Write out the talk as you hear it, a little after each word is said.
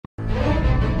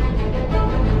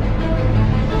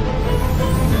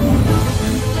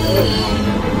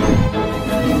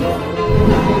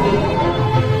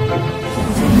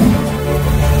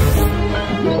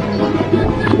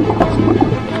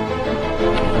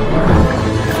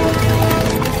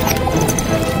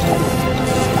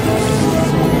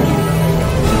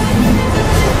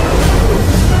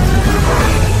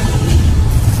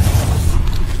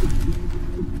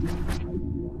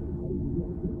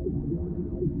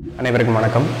அனைவருக்கும்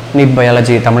வணக்கம். NEET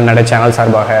biology Tamil Nadu channel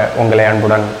சார்பாக உங்களை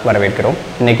அன்புடன் வரவேற்கிறோம்.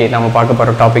 இன்றைக்கி நம்ம பார்க்க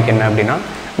போகிற டாபிக் என்ன அப்படின்னா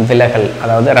விலகல்,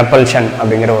 அதாவது ரெப்பல்ஷன்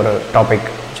அப்படிங்கிற ஒரு டாபிக்.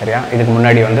 சரியா? இதுக்கு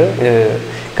முன்னாடி இது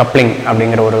கப்ளிங்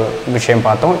அப்படிங்கிற ஒரு விஷயம்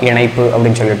பார்த்தோம், இணைப்பு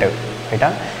அப்படின்னு சொல்லிட்டு. ரைட்டா?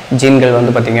 ஜீன்கள்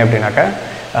பார்த்திங்க அப்படின்னாக்கா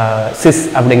சிஸ்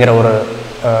அப்படிங்கிற ஒரு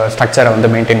ஸ்ட்ரக்சரை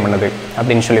மெயின்டைன் பண்ணுது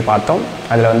அப்படின்னு சொல்லி பார்த்தோம்.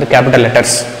 அதில் capital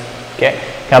letters. Okay,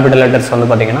 capital letters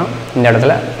பார்த்திங்கன்னா இந்த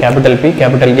இடத்துல கேபிட்டல் P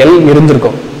கேபிட்டல் L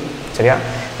இருந்திருக்கும். சரியா?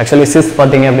 ஆக்சுவலி சிஸ்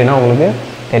பார்த்தீங்க அப்படின்னா உங்களுக்கு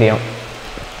தெரியும்,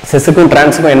 சிஸுக்கும்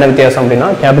டிரான்ஸுக்கும் என்ன வித்தியாசம் அப்படின்னா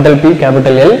capital P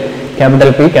capital L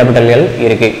capital P capital L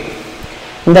இருக்குது.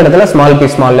 இந்த இடத்துல ஸ்மால் p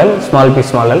ஸ்மால்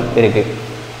l இருக்குது.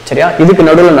 சரியா? இதுக்கு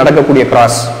நடுவில் நடக்கக்கூடிய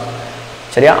கிராஸ்.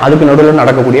 சரியா? அதுக்கு நடுவில்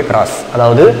நடக்கக்கூடிய கிராஸ்,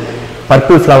 அதாவது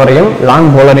பர்பிள் ஃப்ளவரையும் லாங்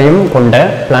போலரையும் கொண்ட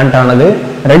பிளான்ட் ஆனது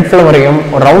ரெட் ஃப்ளவரையும்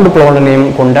ரவுண்ட் போலரையும்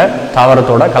கொண்ட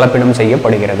தாவரத்தோட கலப்பினம்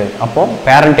செய்யப்படுகிறது. அப்போ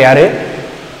பேரண்ட் யாரு?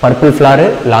 Purple flower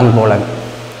long bowler.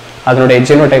 அதனுடைய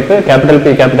ஜீனோடைப்பு capital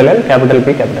P capital L capital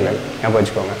P capital L ஞாபகம்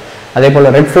வச்சுக்கோங்க. அதே போல்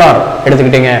ரெட் ஃப்ளவர்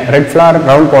எடுத்துக்கிட்டீங்க, ரெட் ஃப்ளவர்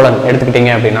ரவுண்ட் போலன்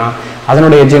எடுத்துக்கிட்டீங்க அப்படின்னா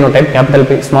அதனுடைய genotype capital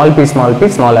P small p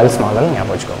small l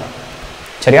ஞாபகம் வச்சுக்கோங்க.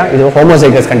 சரியா? இது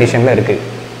ஹோமோசைகஸ் கண்டிஷனில் இருக்குது.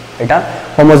 ரைட்டா?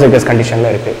 ஹோமோசைகஸ் கண்டிஷனில்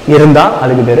இருக்குது. இருந்தால்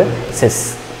அதுக்கு பேர் சிஸ்.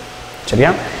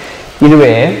 சரியா?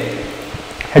 இதுவே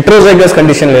ஹெட்ரோசைகஸ்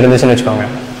கண்டிஷனில் இருந்துச்சுன்னு வச்சுக்கோங்க.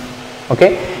 ஓகே,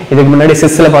 இதுக்கு முன்னாடி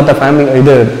சிஸ்ஸில் பார்த்த ஃபேமிலி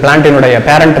இது பிளான்ட்டினுடைய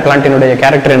பேரண்ட் பிளான்ட்டினுடைய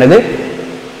கேரக்டர் என்னது?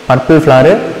 Purple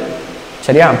flower.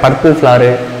 சரியா? பர்பிள் ஃப்ளவர்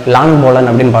லாங் போலன்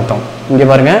அப்படின்னு பார்த்தோம். இங்கே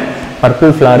பாருங்க,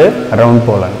 பர்பிள் ஃப்ளவர் ரவுண்ட்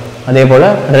போலன். அதே போல்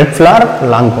ரெட் ஃப்ளவர்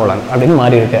லாங் போலன் அப்படின்னு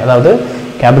மாறி இருக்கு. அதாவது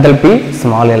கேபிட்டல் P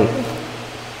ஸ்மால் l.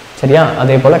 சரியா?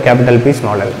 அதே போல் capital P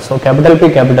small l. So capital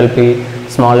P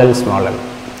small l.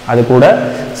 அது கூட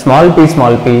ஸ்மால்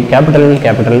p கேபிட்டல்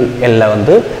L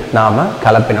நாம்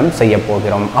கலப்பினம் செய்ய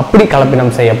போகிறோம். அப்படி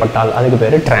கலப்பினம் செய்யப்பட்டால் அதுக்கு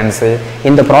பேர் டிரான்ஸு.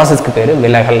 இந்த ப்ராசஸ்க்கு பேர்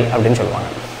விலகல் அப்படின்னு சொல்லுவாங்க.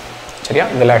 சரியா?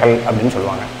 விலகல் அப்படின்னு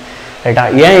சொல்லுவாங்க. ரைட்டா?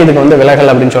 ஏன் இதுக்கு விலகல்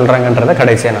அப்படின்னு சொல்கிறாங்கன்றதை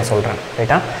கடைசியாக நான் சொல்கிறேன்.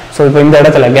 ரைட்டா? ஸோ இப்போ இந்த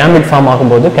இடத்துல கேமிட் ஃபார்ம்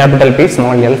ஆகும்போது capital P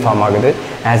small l form ஆகுது.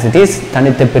 ஆஸ் இட் இஸ்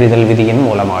தனித்து பிரிதல் விதியின்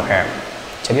மூலமாக.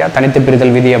 சரியா? தனித்து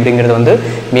பிரிதல் விதி அப்படிங்கிறது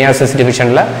மியாசிஸ்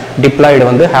டிவிஷனில்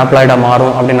டிப்ளாய்டு ஹாப்ளாய்டாக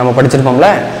மாறும் அப்படின்னு நம்ம படிச்சிருப்போம்ல,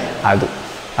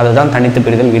 அதுதான் தனித்து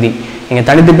பிரிதல் விதி. நீங்கள்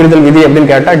தனித்து பிரிதல் விதி அப்படின்னு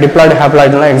கேட்டால் டிப்ளாய்டு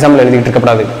ஹாப்ளாய்டுலாம் எக்ஸாம்பிள் எழுதிட்டு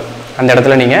இருக்கக்கூடாது. அந்த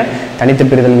இடத்துல நீங்கள் தனித்து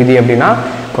பிரிதல் விதி அப்படின்னா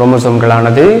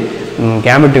குரோமோசோம்களானது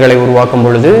கேமெட்டுகளை உருவாக்கும்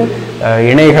பொழுது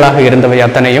இணைகளாக இருந்தவை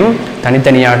அத்தனையும்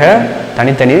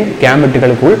தனித்தனி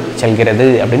கேமெட்டுகளுக்குள் செல்கிறது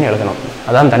அப்படின்னு எழுதணும்.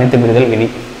 அதான் தனித்து பிரிதல் விதி.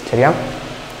 சரியா?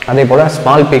 அதே போல்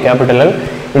ஸ்மால் p கேபிட்டல் L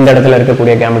இந்த இடத்துல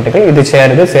இருக்கக்கூடிய கேமெட்டுகள் இது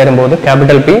சேரும்போது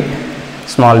capital P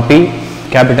small p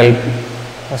capital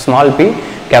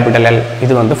L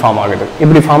இது ஃபார்ம் ஆகுது.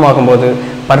 இப்படி ஃபார்ம் ஆகும்போது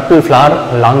purple flower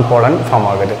long pollen form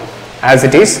ஆகுது. As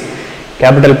it is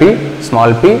capital P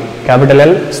small p capital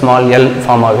L small l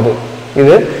form ஆகுது.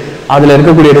 இது அதில்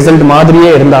இருக்கக்கூடிய ரிசல்ட் மாதிரியே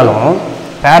இருந்தாலும்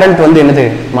பேரண்ட் என்னது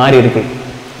மாறி இருக்கு.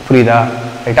 புரியுதா?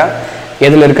 ரைட்டா?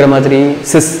 எதில் இருக்கிற மாதிரி?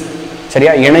 சிஸ்.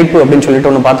 சரியா? இணைப்பு அப்படின்னு சொல்லிட்டு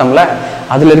ஒன்று பார்த்தோம்ல,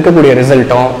 அதில் இருக்கக்கூடிய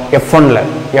ரிசல்ட்டும்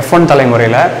F1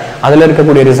 தலைமுறையில் அதில்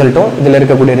இருக்கக்கூடிய ரிசல்ட்டும் இதில்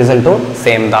இருக்கக்கூடிய ரிசல்ட்டும்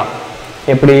சேம் தான்.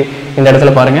 எப்படி? இந்த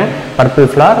இடத்துல பாருங்க, பர்பிள்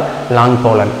ஃப்ளவர் லாங்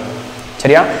போலன்.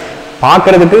 சரியா?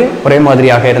 பார்க்கறதுக்கு ஒரே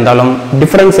மாதிரியாக இருந்தாலும்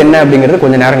டிஃபரன்ஸ் என்ன அப்படிங்கிறது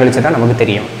கொஞ்சம் நேரம் கழிச்சு தான் நமக்கு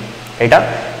தெரியும். ரைட்டா?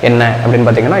 என்ன அப்படின்னு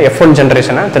பார்த்தீங்கன்னா F1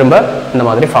 ஜென்ரேஷனை திரும்ப இந்த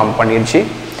மாதிரி ஃபார்ம் பண்ணிடுச்சு.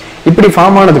 இப்படி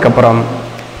ஃபார்ம் ஆனதுக்கப்புறம்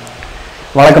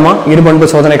வழக்கமாக இருபண்பு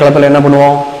சோதனை கலப்பில் என்ன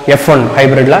பண்ணுவோம்? F1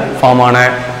 ஹைபிரிட்ல ஃபார்ம் ஆன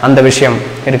அந்த விஷயம்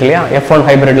இருக்கு இல்லையா? F1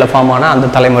 ஹைபிரிட்ல ஃபார்ம் ஆன அந்த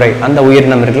தலைமுறை, அந்த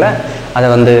உயிரினம் இருக்குல்ல,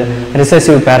 அதை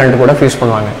ரிசெசிவ் பேரண்ட் கூட ஃபியூஸ்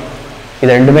பண்ணுவாங்க.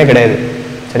 இது ரெண்டுமே கிடையாது.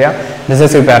 சரியா?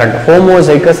 Recessive parent,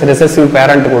 homozygous recessive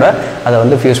parent கூட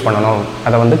அதை ஃபியூஸ் பண்ணணும்.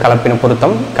 அதை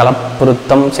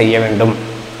கலப்புருத்தம் செய்ய வேண்டும்.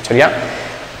 சரியா?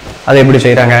 அதை எப்படி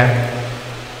செய்கிறாங்க?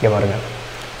 இங்கே பாருங்க.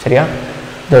 சரியா?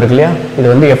 இது இருக்கு இல்லையா?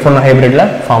 இது F1 ஹைபிரிட்ல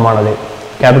ஃபார்ம் ஆனது.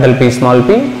 Capital P small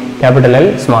p capital L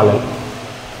small l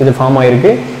இது ஃபார்ம்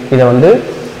ஆகிருக்கு. இதை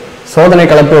சோதனை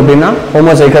கலப்பு அப்படின்னா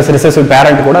ஹோமோசைகஸ் ரிசெசிவ்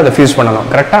பேரண்ட் கூட அதை ஃபியூஸ் பண்ணணும்.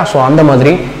 கரெக்டாக? ஸோ அந்த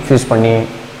மாதிரி ஃபியூஸ் பண்ணி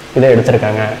இதை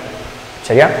எடுத்திருக்காங்க.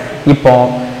 சரியா? இப்போ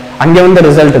அங்கே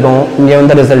ரிசல்ட்டுக்கும்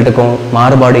இங்கே ரிசல்ட்டுக்கும்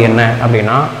மாறுபாடு என்ன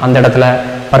அப்படின்னா, அந்த இடத்துல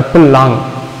பர்பிள் லாங்.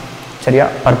 சரியா?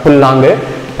 பர்பிள் லாங்கு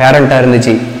பேரண்ட்டாக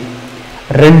இருந்துச்சு,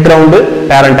 ரெட் ரவுண்டு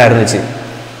பேரண்ட்டாக இருந்துச்சு.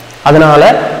 அதனால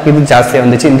இது ஜாஸ்தியாக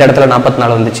வந்துச்சு. இந்த இடத்துல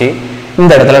 44 வந்துச்சு,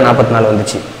 இந்த இடத்துல 44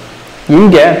 வந்துச்சு.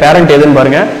 இங்கே பேரண்ட் எதுன்னு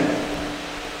பாருங்க,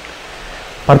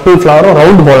 பர்பிள் ஃப்ளவரும்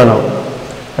ரவுண்ட் போலணும்,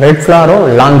 ரெட் ஃப்ளவரும்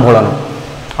லாங் போலணும்.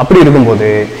 அப்படி இருக்கும்போது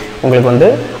உங்களுக்கு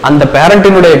அந்த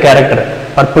பேரண்டினுடைய character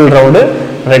purple round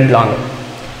red long,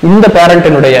 இந்த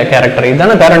பேரண்டினுடைய கேரக்டர்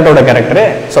இதுதானே பேரண்டோட கேரக்டரு.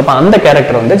 ஸோ அப்போ அந்த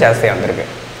கேரக்டர் ஜாஸ்தியாக வந்திருக்கு.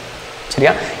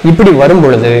 சரியா? இப்படி வரும்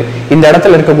பொழுது இந்த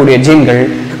இடத்துல இருக்கக்கூடிய ஜீன்கள்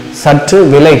சற்று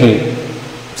விலகி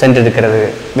சென்றிருக்கிறது.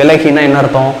 விலகினா என்ன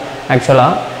அர்த்தம்?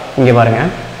 ஆக்சுவலாக இங்கே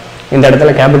பாருங்கள், இந்த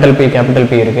இடத்துல கேபிட்டல்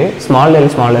பி இருக்குது, ஸ்மால் எல்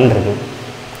இருக்குது.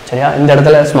 சரியா? இந்த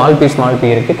இடத்துல ஸ்மால் பி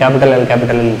இருக்குது, கேபிட்டல் எல்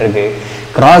இருக்குது.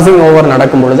 கிராசிங் ஓவர்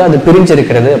நடக்கும் பொழுது அது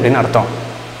பிரிஞ்சிருக்கிறது அப்படின்னு அர்த்தம்.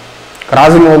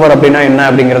 கிராசிங் ஓவர் அப்படின்னா என்ன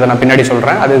அப்படிங்கிறத நான் பின்னாடி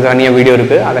சொல்கிறேன். அது தனியாக வீடியோ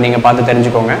இருக்குது, அதை நீங்கள் பார்த்து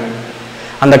தெரிஞ்சுக்கோங்க.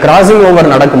 அந்த கிராசிங்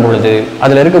ஓவர் நடக்கும் பொழுது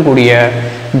அதில் இருக்கக்கூடிய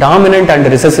டாமினன்ட் அண்ட்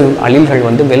ரிசசிவ் அலீல்கள்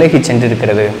வந்து விலகி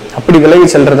சென்றிருக்கிறது. அப்படி விலகி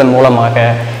செல்றதன் மூலமாக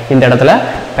இந்த இடத்துல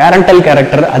பேரண்டல்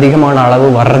கேரக்டர் அதிகமான அளவு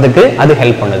வர்றதுக்கு அது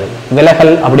ஹெல்ப் பண்ணுது.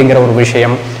 விலகல் அப்படிங்கிற ஒரு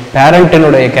விஷயம்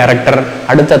பேரண்டினுடைய கேரக்டர்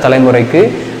அடுத்த தலைமுறைக்கு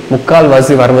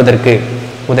முக்கால்வாசி வருவதற்கு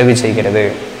உதவி செய்கிறது,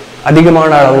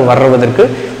 அதிகமான அளவு வர்றதற்கு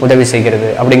உதவி செய்கிறது.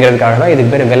 அப்படிங்கிறதுக்காக தான்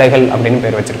இதுக்கு பேர் விலகல் அப்படின்னு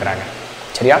பேர் வச்சிருக்கிறாங்க.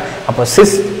 சரியா? அப்போ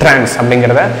சிஸ் டிரான்ஸ்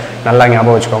அப்படிங்கிறத நல்லா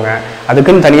ஞாபகம் வச்சுக்கோங்க.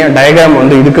 அதுக்குன்னு தனியாக டயக்ராம்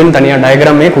வந்து இதுக்குன்னு தனியாக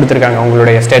டயக்ராமே கொடுத்துருக்காங்க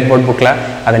உங்களுடைய ஸ்டேட் போர்ட் புக்கில்,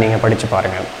 அதை நீங்கள் படித்து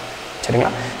பாருங்கள்.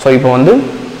 சரிங்களா? ஸோ இப்போ வந்து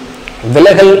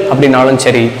விலகல் அப்படின்னாலும்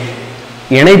சரி,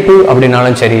 இணைப்பு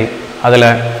அப்படின்னாலும் சரி, அதில்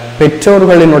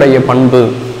பெற்றோர்களினுடைய பண்பு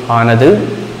ஆனது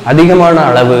அதிகமான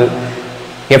அளவு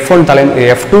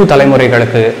F2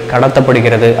 தலைமுறைகளுக்கு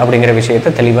கடத்தப்படுகிறது அப்படிங்கிற விஷயத்தை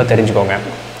தெளிவாக தெரிஞ்சுக்கோங்க.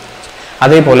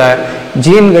 அதே போல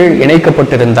ஜீன்கள்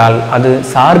இணைக்கப்பட்டிருந்தால் அது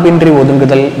சார்பின்றி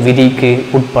ஒதுங்குதல் விதிக்கு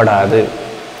உட்படாது.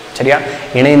 சரியா?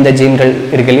 இணைந்த ஜீன்கள்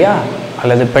இருக்கு இல்லையா,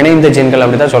 அல்லது பிணைந்த ஜீன்கள்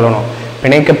அப்படி தான் சொல்லணும்.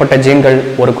 பிணைக்கப்பட்ட ஜீன்கள்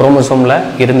ஒரு குரோமோசோமில்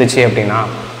இருந்துச்சு அப்படின்னா,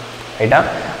 ரைட்டா,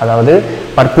 அதாவது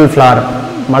பர்பிள் ஃப்ளார்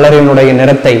மலரினுடைய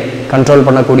நிறத்தை கண்ட்ரோல்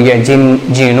பண்ணக்கூடிய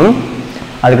ஜீனும்,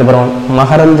 அதுக்கப்புறம்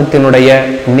மகரந்தத்தினுடைய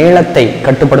நீளத்தை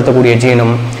கட்டுப்படுத்தக்கூடிய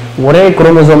ஜீனும் ஒரே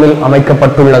குரோமோசோமில்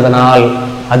அமைக்கப்பட்டுள்ளதனால்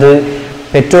அது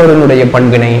பெற்றோரினுடைய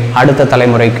பண்பினை அடுத்த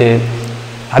தலைமுறைக்கு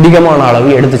அதிகமான அளவு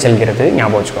எடுத்து செல்கிறது.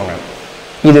 ஞாபகம் வச்சுக்கோங்க.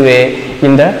 இதுவே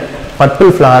இந்த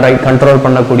பர்பிள் ஃப்ளாரை கண்ட்ரோல்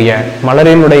பண்ணக்கூடிய,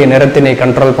 மலரினுடைய நிறத்தினை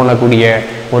கண்ட்ரோல் பண்ணக்கூடிய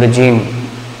ஒரு ஜீன்,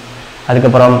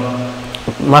 அதுக்கப்புறம்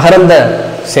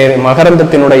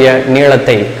மகரந்தத்தினுடைய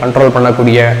நீளத்தை கண்ட்ரோல்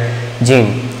பண்ணக்கூடிய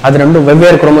ஜீன், அது ரெண்டும்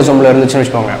வெவ்வேறு குரோமோசோமில் இருந்துச்சுன்னு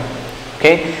வச்சுக்கோங்க.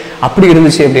 ஓகே, அப்படி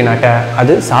இருந்துச்சு அப்படின்னாக்கா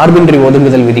அது சார்பின்றி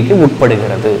ஒதுங்குதல் விதிக்கு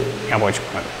உட்படுகிறது. ஞாபகம்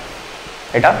வச்சுக்கோங்க.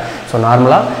 ரைட்டா? ஸோ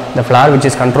நார்மலாக the flower which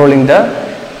is controlling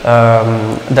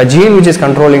the gene which is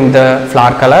controlling the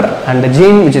flower color and the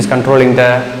gene which is controlling the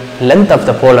length of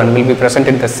the pollen will be present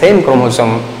in the same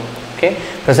chromosome. Okay,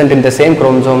 present in the same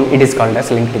chromosome, it is called as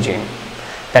linked gene.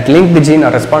 That linked gene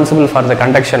are responsible for the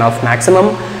conduction of maximum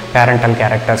parental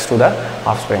characters to the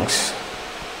offsprings.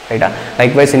 Right?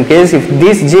 Likewise, in case if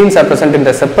these genes are present in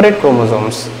the separate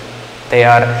chromosomes, they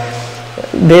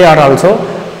are also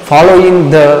following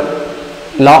the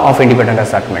law of independent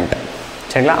assortment.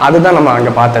 சரிங்களா? அதுதான் நம்ம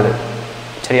அங்கே பார்த்தது.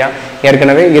 சரியா?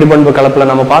 ஏற்கனவே இருபண்பு கலப்பில்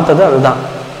நம்ம பார்த்தது அதுதான்.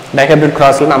 டைஹைப்ரிட்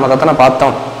கிராஸில் நம்ம அதை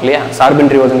பார்த்தோம் இல்லையா?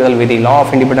 சார்பின்றி ஒதுங்குதல் விதி, லா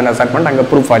ஆஃப் இண்டிபெண்டன்ட் அசார்ட்மெண்ட் அங்கே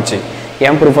ப்ரூஃப் ஆச்சு.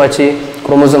 ஏன் ப்ரூஃப் ஆச்சு?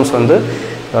 குரோமோசோம்ஸ் வந்து,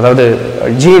 அதாவது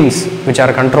jeans which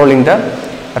are controlling the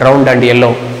round and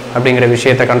yellow அப்படிங்கிற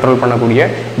விஷயத்தை கண்ட்ரோல் பண்ணக்கூடிய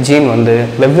ஜீன் வந்து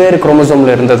வெவ்வேறு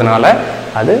குரோமோசோமில் இருந்ததுனால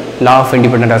அது லா ஆஃப்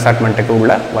இண்டிபெண்டன்ட் அசார்ட்மெண்ட்டுக்கு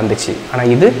உள்ள வந்துச்சு. ஆனால்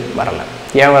இது வரலை.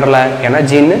 ஏன் வரல? ஏன்னா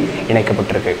ஜீன்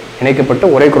இணைக்கப்பட்டு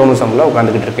ஒரே குரோமோசோமில்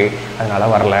உட்காந்துக்கிட்டு இருக்கு, அதனால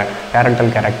வரல. பேரண்டல்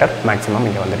கேரக்டர் மேக்ஸிமம்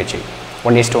இங்கே வந்துடுச்சு.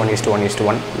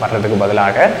 1:1:1:1 வர்றதுக்கு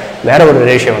பதிலாக வேற ஒரு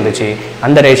ரேஷியோ வந்துச்சு.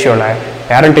 அந்த ரேஷியோவில்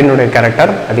பேரண்டினுடைய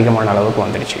கேரக்டர் அதிகமான அளவுக்கு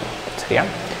வந்துடுச்சு. சரியா?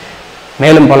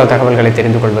 மேலும் பல தகவல்களை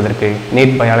தெரிந்து கொள்வதற்கு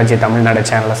நீட் பயாலஜி தமிழ்நாடு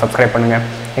சேனலை சப்ஸ்கிரைப் பண்ணுங்கள்.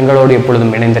 எங்களோடு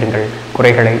எப்பொழுதும் இணைந்திருங்கள்.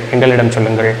 குறைகளை எங்களிடம்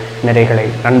சொல்லுங்கள், நிறைகளை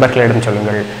நண்பர்களிடம்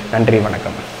சொல்லுங்கள். நன்றி,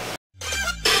 வணக்கம்.